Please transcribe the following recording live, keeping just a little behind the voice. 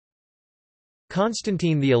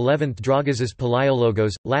Constantine XI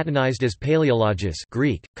Palaiologos, Latinized as Palaiologos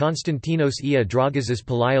Greek, Konstantinos I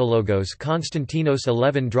Palaiologos Konstantinos XI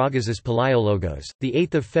Palaiologos, the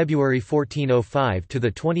 8th of February 1405 to the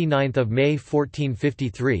 29th of May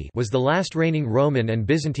 1453 was the last reigning Roman and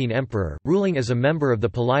Byzantine emperor, ruling as a member of the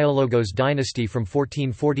Palaiologos dynasty from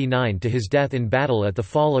 1449 to his death in battle at the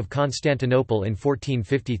Fall of Constantinople in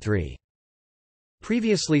 1453.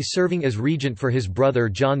 Previously serving as regent for his brother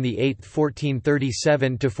John VIII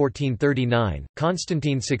 1437–1439,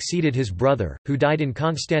 Constantine succeeded his brother, who died in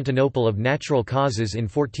Constantinople of natural causes in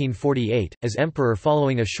 1448, as emperor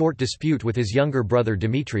following a short dispute with his younger brother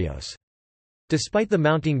Demetrios. Despite the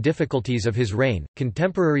mounting difficulties of his reign,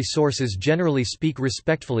 contemporary sources generally speak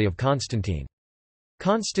respectfully of Constantine.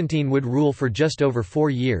 Constantine would rule for just over 4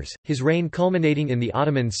 years, his reign culminating in the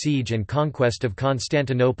Ottoman siege and conquest of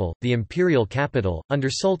Constantinople, the imperial capital, under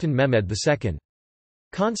Sultan Mehmed II.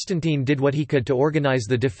 Constantine did what he could to organize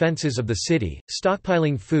the defences of the city,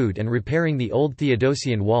 stockpiling food and repairing the old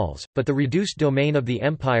Theodosian walls, but the reduced domain of the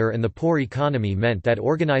empire and the poor economy meant that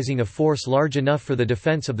organizing a force large enough for the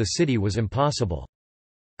defence of the city was impossible.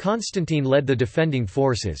 Constantine led the defending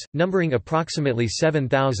forces, numbering approximately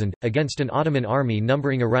 7,000, against an Ottoman army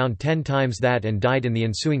numbering around 10 times that and died in the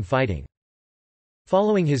ensuing fighting.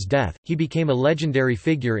 Following his death, he became a legendary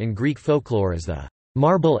figure in Greek folklore as the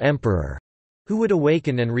 «Marble Emperor», who would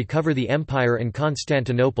awaken and recover the empire and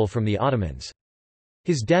Constantinople from the Ottomans.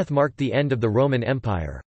 His death marked the end of the Roman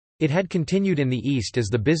Empire. It had continued in the east as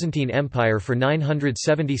the Byzantine Empire for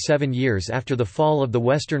 977 years after the fall of the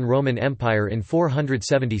Western Roman Empire in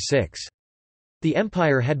 476. The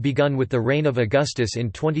empire had begun with the reign of Augustus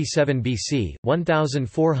in 27 BC,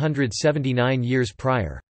 1479 years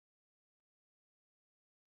prior.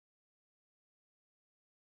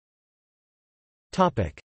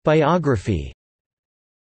 Biography.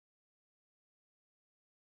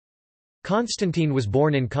 Constantine was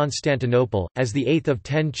born in Constantinople, as the eighth of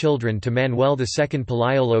 10 children to Manuel II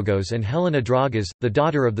Palaiologos and Helena Dragas, the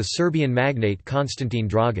daughter of the Serbian magnate Constantine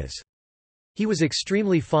Dragas. He was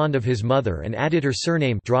extremely fond of his mother and added her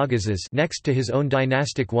surname Dragas's next to his own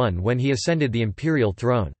dynastic one when he ascended the imperial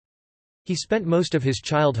throne. He spent most of his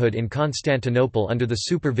childhood in Constantinople under the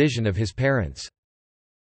supervision of his parents.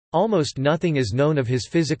 Almost nothing is known of his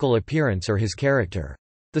physical appearance or his character.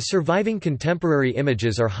 The surviving contemporary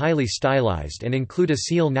images are highly stylized and include a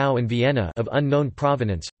seal now in Vienna of unknown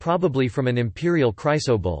provenance, probably from an imperial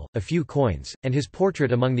chrysobull, a few coins, and his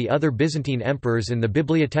portrait among the other Byzantine emperors in the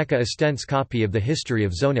Bibliotheca Estense copy of the History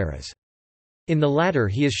of Zonaras. In the latter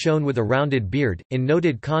he is shown with a rounded beard, in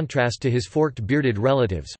noted contrast to his forked bearded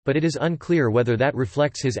relatives, but it is unclear whether that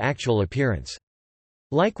reflects his actual appearance.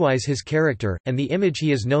 Likewise his character, and the image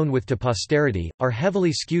he is known with to posterity, are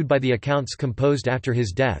heavily skewed by the accounts composed after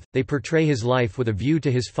his death. They portray his life with a view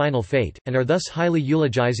to his final fate, and are thus highly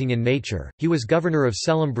eulogizing in nature. He was governor of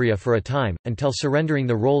Selymbria for a time, until surrendering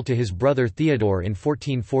the role to his brother Theodore in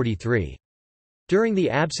 1443. During the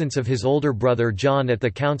absence of his older brother John at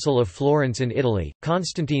the Council of Florence in Italy,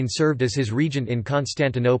 Constantine served as his regent in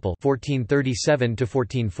Constantinople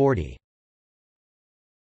 1437–1440.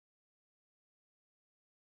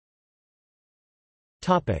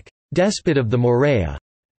 Despot of the Morea.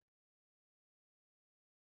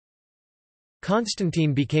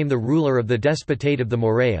 Constantine became the ruler of the Despotate of the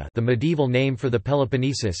Morea, the medieval name for the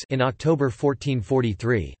Peloponnesus, in October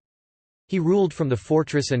 1443. He ruled from the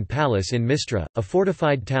fortress and palace in Mistra, a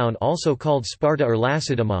fortified town also called Sparta or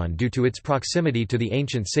Lacedaemon due to its proximity to the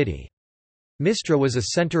ancient city. Mistra was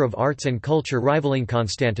a center of arts and culture rivaling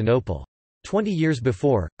Constantinople. 20 years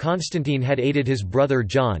before, Constantine had aided his brother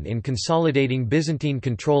John in consolidating Byzantine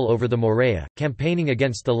control over the Morea, campaigning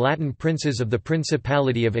against the Latin princes of the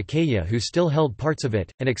Principality of Achaia who still held parts of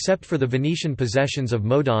it, and except for the Venetian possessions of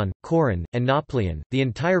Modon, Coron, and Nauplion, the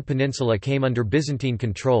entire peninsula came under Byzantine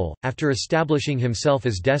control. After establishing himself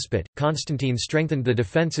as despot, Constantine strengthened the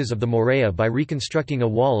defences of the Morea by reconstructing a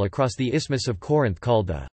wall across the Isthmus of Corinth called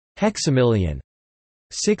the Hexamilion,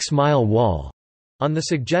 6-mile wall. On the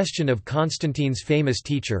suggestion of Constantine's famous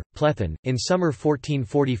teacher, Plethon, in summer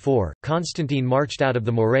 1444, Constantine marched out of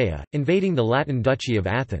the Morea, invading the Latin Duchy of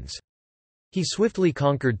Athens. He swiftly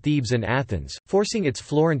conquered Thebes and Athens, forcing its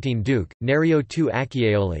Florentine duke, Nerio II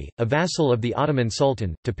Acciaioli, a vassal of the Ottoman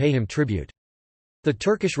Sultan, to pay him tribute. The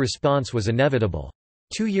Turkish response was inevitable.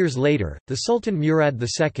 2 years later, the Sultan Murad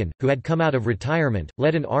II, who had come out of retirement,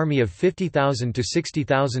 led an army of 50,000 to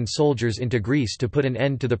 60,000 soldiers into Greece to put an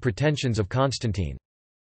end to the pretensions of Constantine.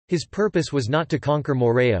 His purpose was not to conquer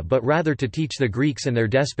Morea but rather to teach the Greeks and their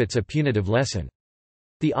despots a punitive lesson.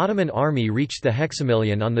 The Ottoman army reached the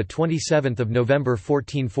Hexamilion on 27 November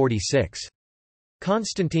 1446.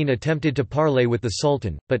 Constantine attempted to parley with the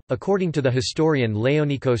Sultan, but, according to the historian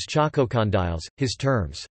Leonikos Chakokondyles, his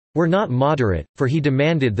terms were not moderate, for he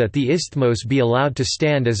demanded that the isthmus be allowed to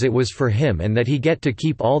stand as it was for him and that he get to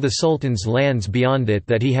keep all the Sultan's lands beyond it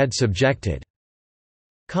that he had subjected.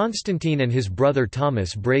 Constantine and his brother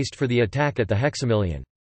Thomas braced for the attack at the Hexamilion.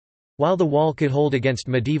 While the wall could hold against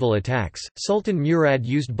medieval attacks, Sultan Murad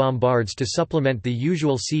used bombards to supplement the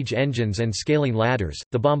usual siege engines and scaling ladders.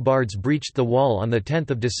 The bombards breached the wall on 10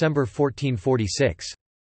 December 1446.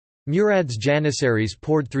 Murad's janissaries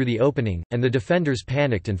poured through the opening, and the defenders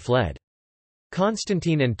panicked and fled.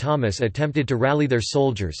 Constantine and Thomas attempted to rally their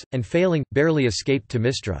soldiers, and failing, barely escaped to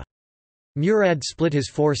Mistra. Murad split his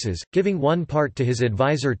forces, giving one part to his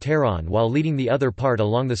advisor Tehran while leading the other part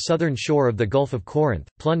along the southern shore of the Gulf of Corinth,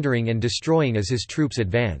 plundering and destroying as his troops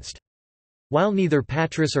advanced. While neither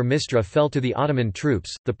Patras or Mistra fell to the Ottoman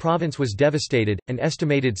troops, the province was devastated. An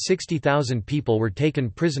estimated 60,000 people were taken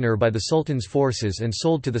prisoner by the Sultan's forces and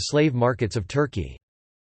sold to the slave markets of Turkey.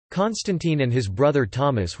 Constantine and his brother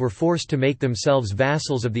Thomas were forced to make themselves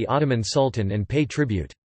vassals of the Ottoman Sultan and pay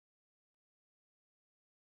tribute.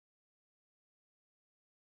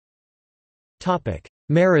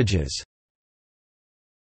 Marriages.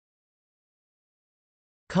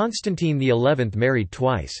 Constantine XI married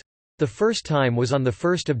twice. The first time was on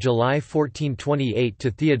 1 July 1428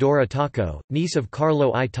 to Theodora Taco, niece of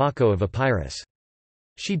Carlo I Taco of Epirus.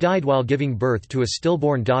 She died while giving birth to a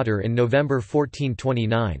stillborn daughter in November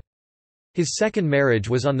 1429. His second marriage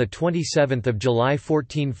was on 27 July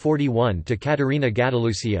 1441 to Caterina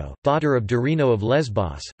Gattilusio, daughter of Dorino of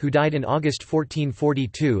Lesbos, who died in August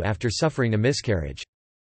 1442 after suffering a miscarriage.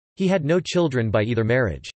 He had no children by either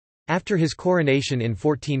marriage. After his coronation in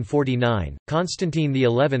 1449, Constantine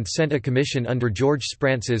XI sent a commission under George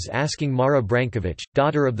Sprantzes asking Mara Branković,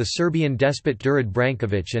 daughter of the Serbian despot Đurić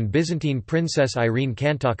Branković and Byzantine princess Irene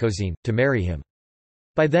Kantakozine, to marry him.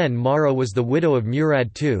 By then Mara was the widow of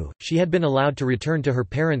Murad II. She had been allowed to return to her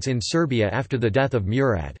parents in Serbia after the death of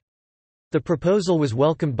Murad. The proposal was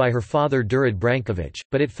welcomed by her father Đurić Branković,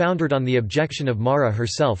 but it foundered on the objection of Mara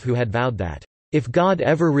herself, who had vowed that, "If God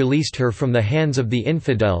ever released her from the hands of the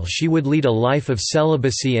infidel she would lead a life of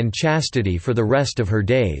celibacy and chastity for the rest of her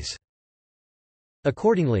days."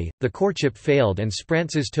 Accordingly, the courtship failed and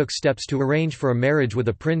Sprantzes took steps to arrange for a marriage with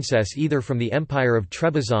a princess either from the Empire of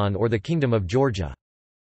Trebizond or the Kingdom of Georgia.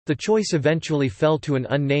 The choice eventually fell to an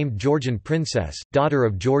unnamed Georgian princess, daughter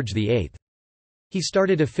of George VIII. He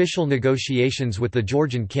started official negotiations with the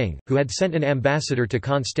Georgian king, who had sent an ambassador to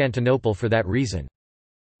Constantinople for that reason.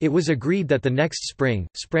 It was agreed that the next spring,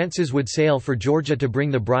 Sprantzes would sail for Georgia to bring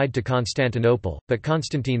the bride to Constantinople, but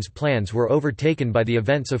Constantine's plans were overtaken by the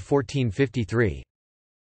events of 1453.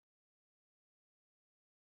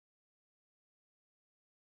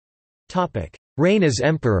 Reign as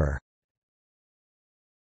emperor.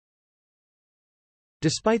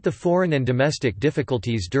 Despite the foreign and domestic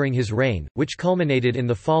difficulties during his reign, which culminated in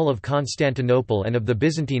the fall of Constantinople and of the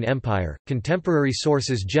Byzantine Empire, contemporary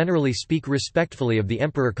sources generally speak respectfully of the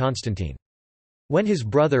Emperor Constantine. When his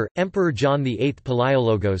brother, Emperor John VIII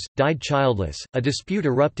Palaiologos, died childless, a dispute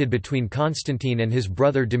erupted between Constantine and his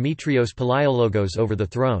brother Demetrios Palaiologos over the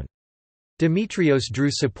throne. Demetrios drew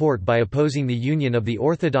support by opposing the union of the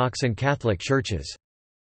Orthodox and Catholic churches.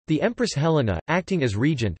 The Empress Helena, acting as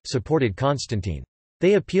regent, supported Constantine.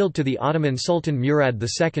 They appealed to the Ottoman Sultan Murad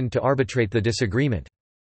II to arbitrate the disagreement.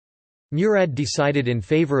 Murad decided in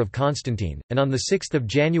favor of Constantine, and on 6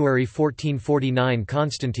 January 1449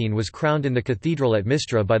 Constantine was crowned in the cathedral at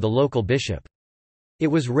Mistra by the local bishop. It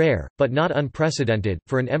was rare, but not unprecedented,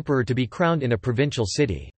 for an emperor to be crowned in a provincial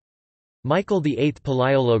city. Michael VIII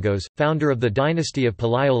Palaiologos, founder of the dynasty of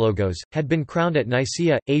Palaiologos, had been crowned at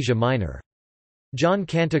Nicaea, Asia Minor. John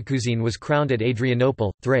Kantakozine was crowned at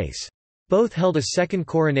Adrianople, Thrace. Both held a second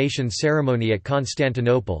coronation ceremony at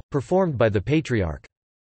Constantinople, performed by the Patriarch.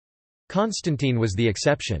 Constantine was the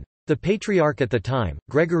exception. The Patriarch at the time,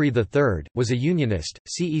 Gregory III, was a unionist,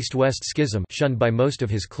 see East-West Schism, shunned by most of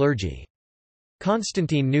his clergy.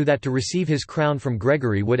 Constantine knew that to receive his crown from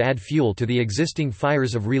Gregory would add fuel to the existing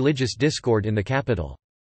fires of religious discord in the capital.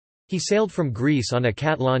 He sailed from Greece on a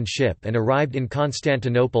Catalan ship and arrived in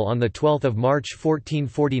Constantinople on 12 March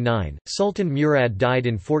 1449. Sultan Murad died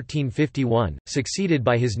in 1451, succeeded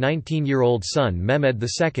by his 19-year-old son Mehmed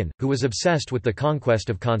II, who was obsessed with the conquest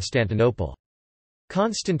of Constantinople.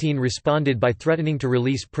 Constantine responded by threatening to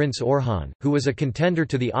release Prince Orhan, who was a contender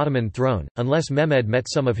to the Ottoman throne, unless Mehmed met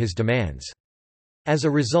some of his demands. As a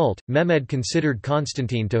result, Mehmed considered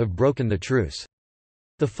Constantine to have broken the truce.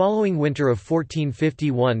 The following winter of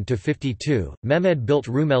 1451–52, Mehmed built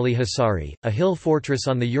Rumeli Hisari, a hill fortress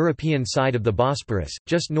on the European side of the Bosporus,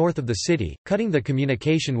 just north of the city, cutting the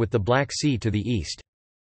communication with the Black Sea to the east.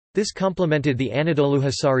 This complemented the Anadolu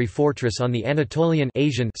Hisari fortress on the Anatolian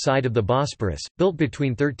Asian side of the Bosporus, built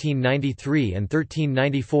between 1393 and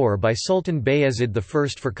 1394 by Sultan Bayezid I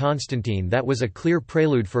for Constantine. That was a clear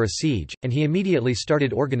prelude for a siege, and he immediately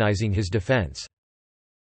started organizing his defense.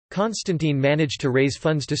 Constantine managed to raise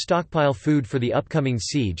funds to stockpile food for the upcoming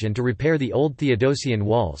siege and to repair the old Theodosian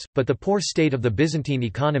walls, but the poor state of the Byzantine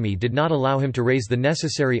economy did not allow him to raise the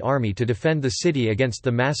necessary army to defend the city against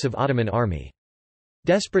the massive Ottoman army.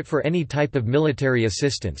 Desperate for any type of military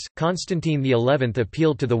assistance, Constantine XI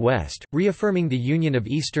appealed to the West, reaffirming the union of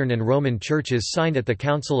Eastern and Roman churches signed at the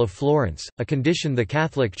Council of Florence, a condition the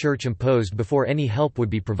Catholic Church imposed before any help would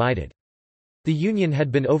be provided. The union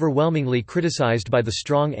had been overwhelmingly criticized by the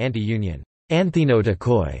strong anti-union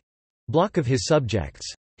Anthenotikoi bloc of his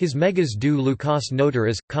subjects. His Megas du Lucas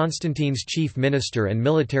Notaras, Constantine's chief minister and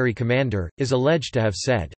military commander, is alleged to have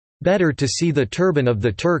said, "Better to see the turban of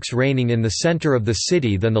the Turks reigning in the center of the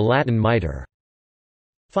city than the Latin mitre."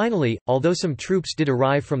 Finally, although some troops did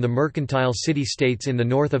arrive from the mercantile city-states in the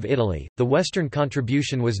north of Italy, the Western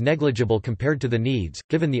contribution was negligible compared to the needs,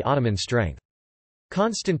 given the Ottoman strength.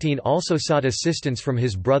 Constantine also sought assistance from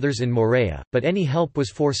his brothers in Morea, but any help was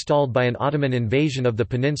forestalled by an Ottoman invasion of the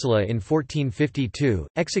peninsula in 1452,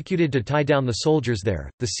 executed to tie down the soldiers there.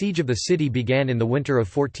 The siege of the city began in the winter of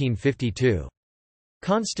 1452.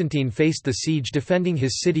 Constantine faced the siege defending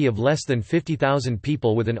his city of less than 50,000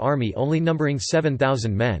 people with an army only numbering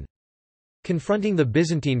 7,000 men. Confronting the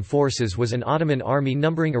Byzantine forces was an Ottoman army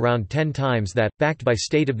numbering around 10 times that, backed by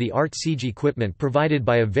state-of-the-art siege equipment provided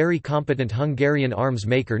by a very competent Hungarian arms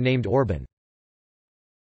maker named Orban.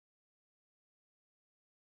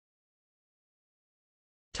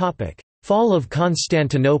 Fall of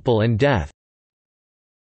Constantinople and death.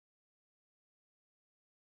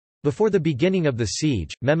 Before the beginning of the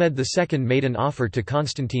siege, Mehmed II made an offer to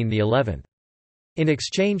Constantine XI. In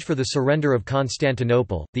exchange for the surrender of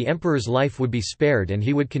Constantinople, the emperor's life would be spared and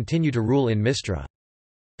he would continue to rule in Mistra.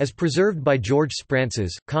 As preserved by George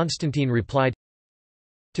Sprances, Constantine replied,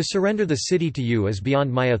 "To surrender the city to you is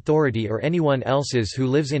beyond my authority or anyone else's who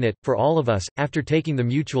lives in it, for all of us, after taking the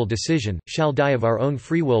mutual decision, shall die of our own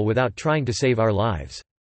free will without trying to save our lives."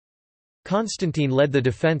 Constantine led the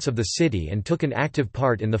defense of the city and took an active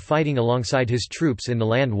part in the fighting alongside his troops in the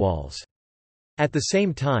land walls. At the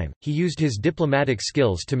same time, he used his diplomatic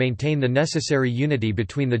skills to maintain the necessary unity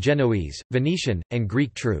between the Genoese, Venetian, and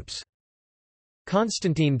Greek troops.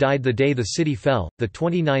 Constantine died the day the city fell,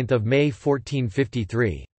 29 May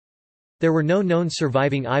 1453. There were no known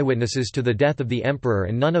surviving eyewitnesses to the death of the emperor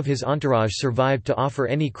and none of his entourage survived to offer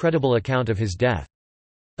any credible account of his death.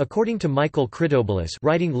 According to Michael Critoboulos,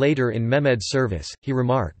 writing later in Mehmed's service, he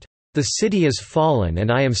remarked, "The city is fallen and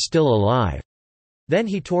I am still alive." Then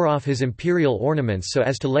he tore off his imperial ornaments so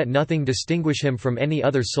as to let nothing distinguish him from any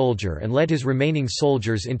other soldier and led his remaining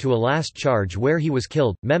soldiers into a last charge where he was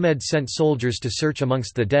killed. Mehmed sent soldiers to search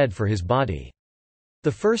amongst the dead for his body.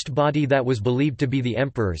 The first body that was believed to be the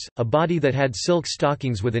emperor's, a body that had silk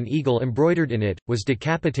stockings with an eagle embroidered in it, was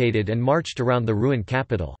decapitated and marched around the ruined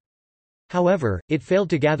capital. However, it failed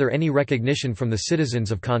to gather any recognition from the citizens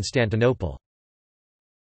of Constantinople.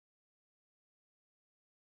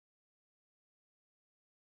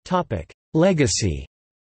 Legacy.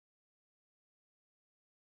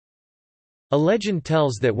 A legend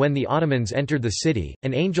tells that when the Ottomans entered the city,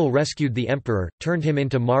 an angel rescued the emperor, turned him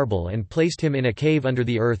into marble and placed him in a cave under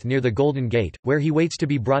the earth near the Golden Gate, where he waits to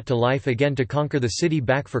be brought to life again to conquer the city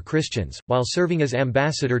back for Christians. While serving as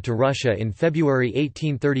ambassador to Russia in February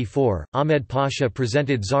 1834, Ahmed Pasha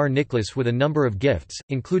presented Tsar Nicholas with a number of gifts,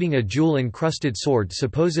 including a jewel-encrusted sword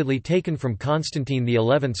supposedly taken from Constantine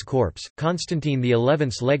XI's corpse. Constantine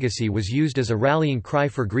XI's legacy was used as a rallying cry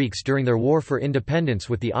for Greeks during their war for independence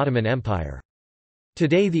with the Ottoman Empire.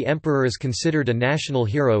 Today the emperor is considered a national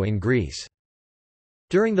hero in Greece.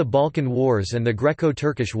 During the Balkan Wars and the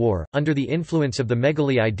Greco-Turkish War, under the influence of the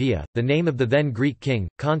Megali idea, the name of the then Greek king,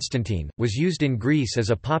 Constantine, was used in Greece as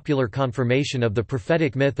a popular confirmation of the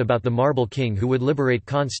prophetic myth about the Marble King who would liberate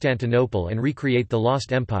Constantinople and recreate the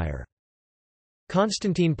lost empire.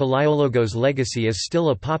 Constantine Palaiologos' legacy is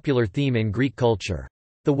still a popular theme in Greek culture.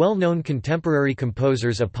 The well-known contemporary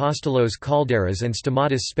composers Apostolos Kalderas and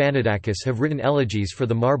Stamatis Spanidakis have written elegies for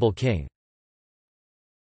the Marble King.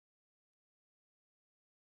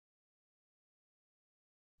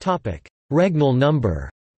 Regnal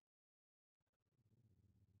number.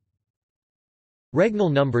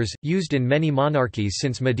 Regnal numbers, used in many monarchies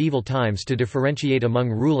since medieval times to differentiate among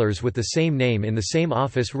rulers with the same name in the same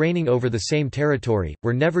office reigning over the same territory,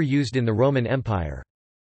 were never used in the Roman Empire.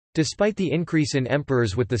 Despite the increase in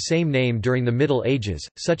emperors with the same name during the Middle Ages,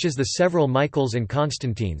 such as the several Michaels and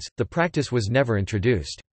Constantines, the practice was never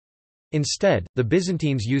introduced. Instead, the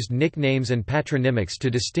Byzantines used nicknames and patronymics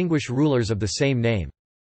to distinguish rulers of the same name.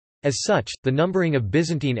 As such, the numbering of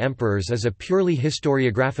Byzantine emperors is a purely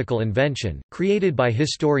historiographical invention, created by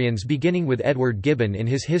historians beginning with Edward Gibbon in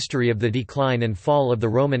his History of the Decline and Fall of the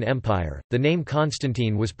Roman Empire. The name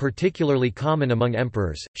Constantine was particularly common among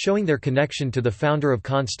emperors, showing their connection to the founder of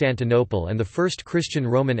Constantinople and the first Christian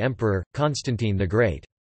Roman emperor, Constantine the Great.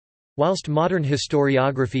 Whilst modern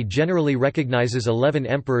historiography generally recognizes 11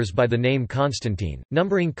 emperors by the name Constantine,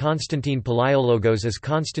 numbering Constantine Palaiologos as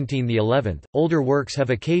Constantine XI, older works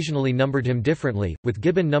have occasionally numbered him differently, with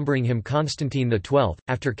Gibbon numbering him Constantine XII,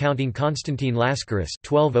 after counting Constantine Lascaris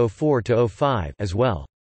 (1204–05) as well.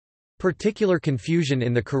 Particular confusion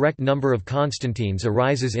in the correct number of Constantines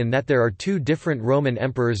arises in that there are two different Roman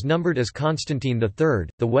emperors numbered as Constantine III,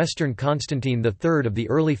 the Western Constantine III of the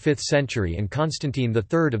early 5th century and Constantine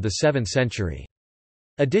III of the 7th century.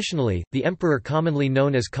 Additionally, the emperor commonly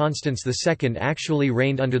known as Constans II actually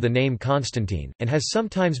reigned under the name Constantine, and has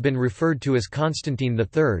sometimes been referred to as Constantine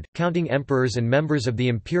III. Counting emperors and members of the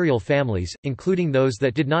imperial families, including those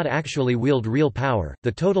that did not actually wield real power,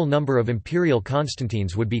 the total number of imperial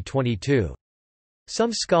Constantines would be 22.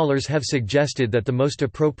 Some scholars have suggested that the most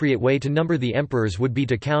appropriate way to number the emperors would be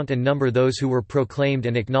to count and number those who were proclaimed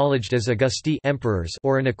and acknowledged as Augusti emperors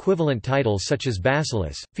or an equivalent title such as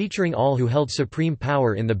Basileus, featuring all who held supreme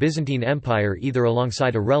power in the Byzantine Empire either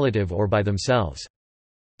alongside a relative or by themselves.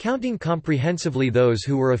 Counting comprehensively those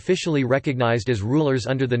who were officially recognized as rulers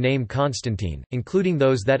under the name Constantine, including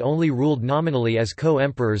those that only ruled nominally as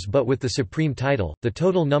co-emperors but with the supreme title, the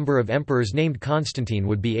total number of emperors named Constantine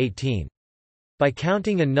would be 18. By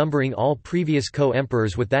counting and numbering all previous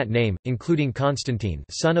co-emperors with that name, including Constantine,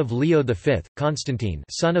 son of Leo V, Constantine,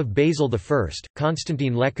 son of Basil I,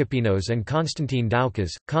 Constantine Lekipinos and Constantine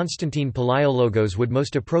Doukas, Constantine Palaiologos would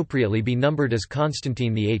most appropriately be numbered as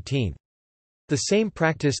Constantine XVIII. The same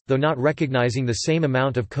practice, though not recognizing the same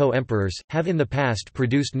amount of co-emperors, have in the past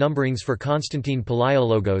produced numberings for Constantine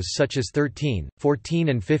Palaiologos such as 13, 14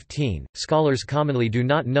 and 15. Scholars commonly do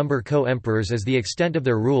not number co-emperors as the extent of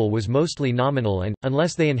their rule was mostly nominal and,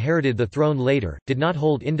 unless they inherited the throne later, did not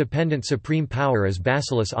hold independent supreme power as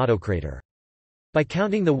Basileus Autocrator. By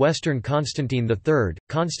counting the Western Constantine III,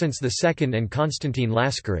 Constans II and Constantine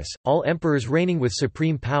Lascaris, all emperors reigning with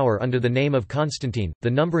supreme power under the name of Constantine,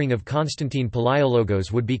 the numbering of Constantine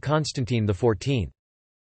Palaiologos would be Constantine XIV.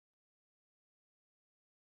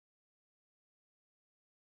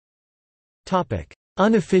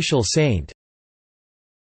 Unofficial saint.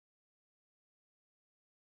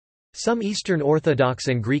 Some Eastern Orthodox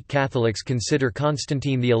and Greek Catholics consider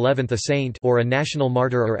Constantine XI a saint or a national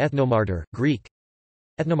martyr or ethnomartyr, Greek.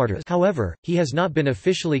 However, he has not been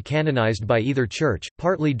officially canonized by either church,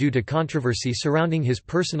 partly due to controversy surrounding his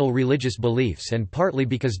personal religious beliefs and partly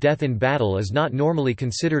because death in battle is not normally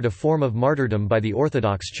considered a form of martyrdom by the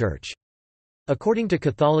Orthodox Church. According to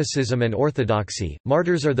Catholicism and Orthodoxy,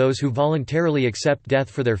 martyrs are those who voluntarily accept death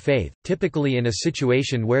for their faith, typically in a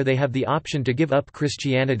situation where they have the option to give up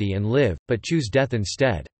Christianity and live, but choose death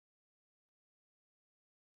instead.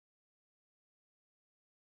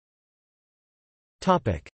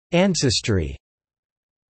 Ancestry.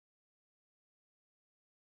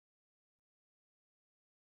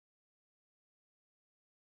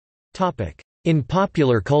 In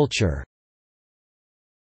popular culture.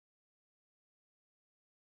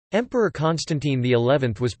 Emperor Constantine XI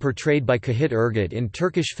was portrayed by Cahit Ergit in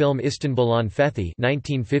Turkish film İstanbul'un Fethi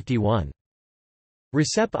 1951.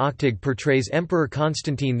 Recep Aktig portrays Emperor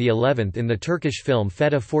Constantine XI in the Turkish film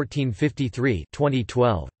Feta 1453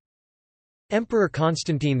 2012. Emperor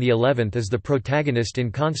Constantine XI is the protagonist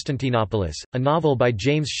in Constantinopolis, a novel by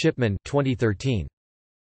James Shipman 2013.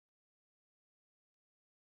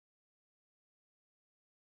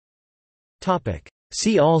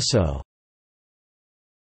 See also: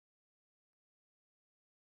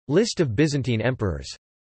 List of Byzantine emperors.